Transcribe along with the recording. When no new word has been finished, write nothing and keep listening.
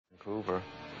Vancouver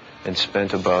and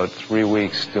spent about 3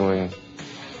 weeks doing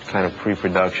kind of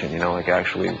pre-production, you know, like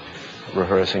actually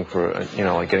rehearsing for, you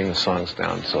know, like getting the songs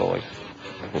down. So like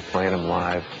we're playing them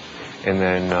live. And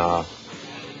then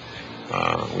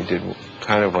we did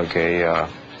kind of like a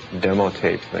demo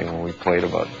tape thing where we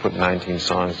put 19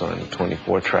 songs on a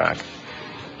 24 track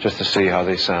just to see how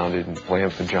they sounded and play them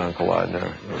for John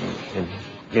Kolodner. And,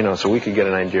 you know, so we could get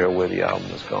an idea of where the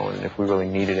album was going and if we really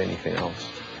needed anything else,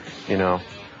 you know,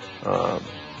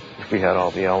 if we had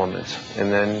all the elements.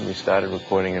 And then we started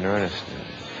recording in earnest.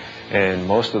 And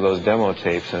most of those demo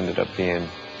tapes ended up being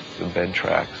the bed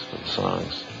tracks for the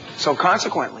songs. So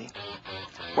consequently,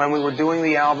 when we were doing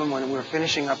the album, when we were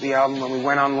finishing up the album, when we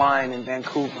went online in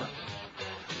Vancouver,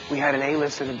 we had an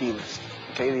A-list and a B-list.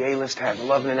 Okay, the A-list had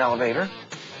Love in an Elevator,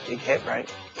 big hit, right?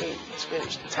 Hey, it's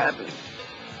finished, it's happening.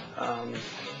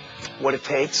 What It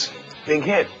Takes, big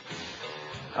hit.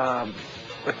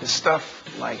 But the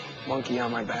stuff like Monkey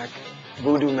on My Back,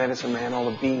 Voodoo Medicine Man, all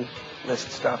the B-list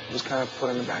stuff was kind of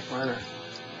put on the back burner.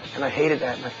 And I hated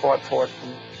that, and I fought for it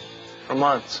for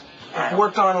months. If you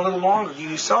worked on it a little longer, you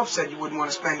yourself said you wouldn't want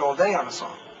to spend all day on a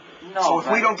song. No. So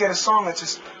if we don't get a song that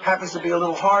just happens to be a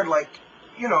little hard, like,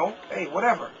 you know, hey,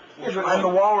 whatever. I'm the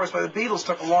Walrus by the Beatles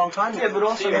took a long time to do. But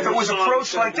also if it was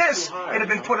approached like this, it'd have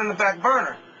been put in the back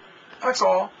burner. That's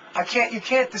all. You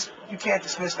can't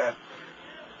dismiss that.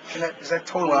 Is that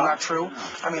totally not true?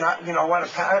 I mean, I'd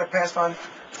have passed on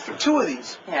 2 of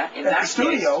these. Yeah, in At that the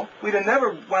studio, case. we'd have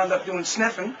never wound up doing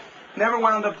Sniffin', never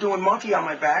wound up doing Monkey on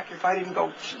My Back if I didn't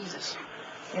go, Jesus.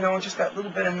 You know, just that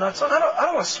little bit of nuts. I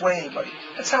don't want to sway anybody.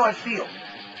 That's how I feel.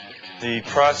 The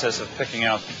process of picking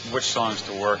out which songs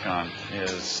to work on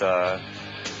is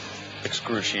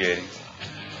excruciating,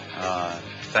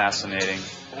 fascinating.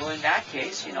 Well, in that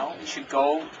case, you know, we should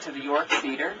go to the York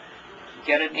Theater,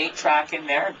 get an 8-track in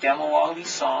there, demo all these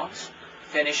songs,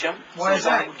 finish them. Why is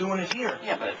that? We're doing it here.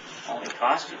 Yeah, but it only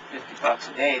costs you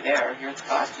 $50 a day there. Here it's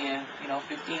costing you, you know,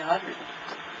 $1,500.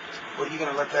 What, are you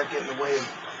going to let that get in the way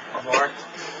of art?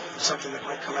 Something that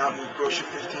might come out and gross you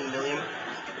 $15 million?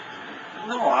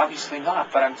 No, obviously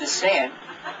not, but I'm just saying,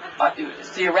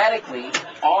 theoretically,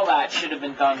 all that should have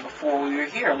been done before we were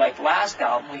here. Like last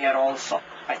album, we had all the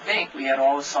I think we had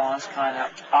all the songs kind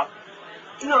of up.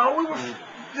 No,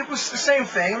 it was the same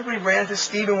thing. Everybody ran to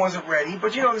Steven wasn't ready,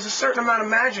 but you know, there's a certain amount of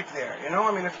magic there, you know?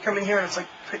 I mean, if you come in here and it's like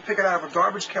pick it out of a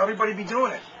garbage can, everybody be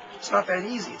doing it. It's not that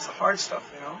easy. It's the hard stuff,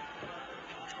 you know?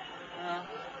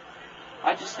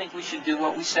 I just think we should do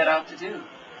what we set out to do.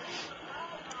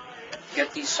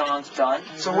 Get these songs done.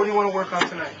 So what do you want to work on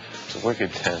tonight? It's a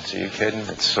wicked tense. Are you kidding?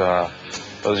 It's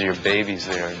those are your babies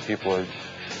there, and people are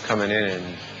coming in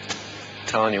and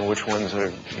telling you which ones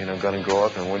are, you know, going to grow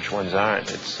up and which ones aren't.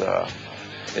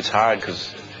 It's hard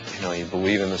because, you know, you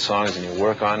believe in the songs and you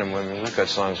work on them. I mean, we've got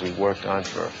songs we've worked on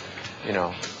for, you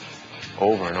know,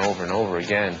 over and over and over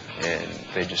again, and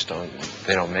they just don't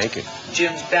make it.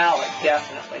 Jim's Ballad,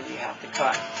 definitely we have to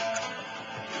cut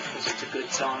because it's a good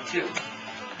song too.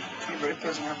 Yeah, but it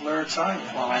doesn't have lyrics on it.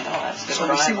 Well, I know that's the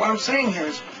So you see, what I'm saying here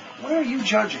is, where are you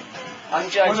judging? I'm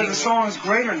judging whether the song is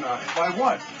great or not. By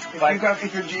what?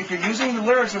 If you're using the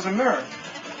lyrics as a mirror,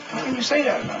 how can you say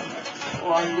that about it?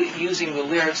 Well, I'm using the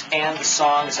lyrics and the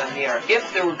songs on the air.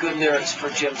 If there were good lyrics for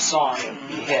Jim's song, it would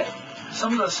be a hit.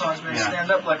 Some of those songs may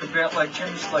stand up like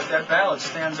Jim's, like that ballad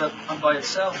stands up by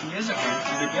itself musically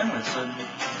to begin with. So,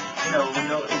 you know, we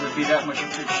know it would be that much.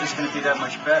 It's just going to be that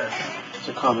much better. It's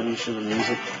a combination of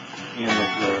music and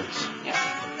the lyrics. Yeah.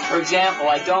 For example,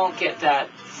 I don't get that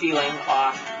feeling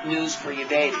off News for You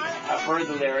Baby. I've heard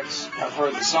the lyrics, I've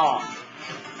heard the song.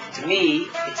 To me,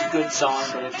 it's a good song,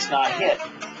 but it's not a hit.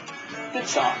 Good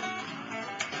song.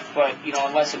 But, you know,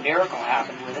 unless a miracle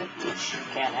happened with it, which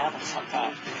can happen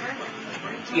sometimes,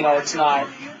 you know, it's not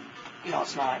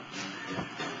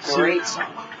a great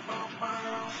song.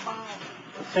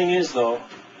 The thing is, though,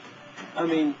 I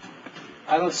mean,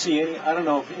 I don't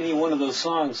know if any one of those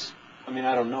songs, I mean,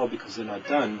 I don't know because they're not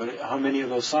done, but how many of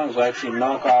those songs will actually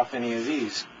knock off any of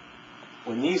these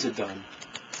when these are done?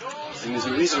 And there's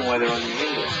a reason why they're on the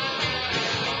radio.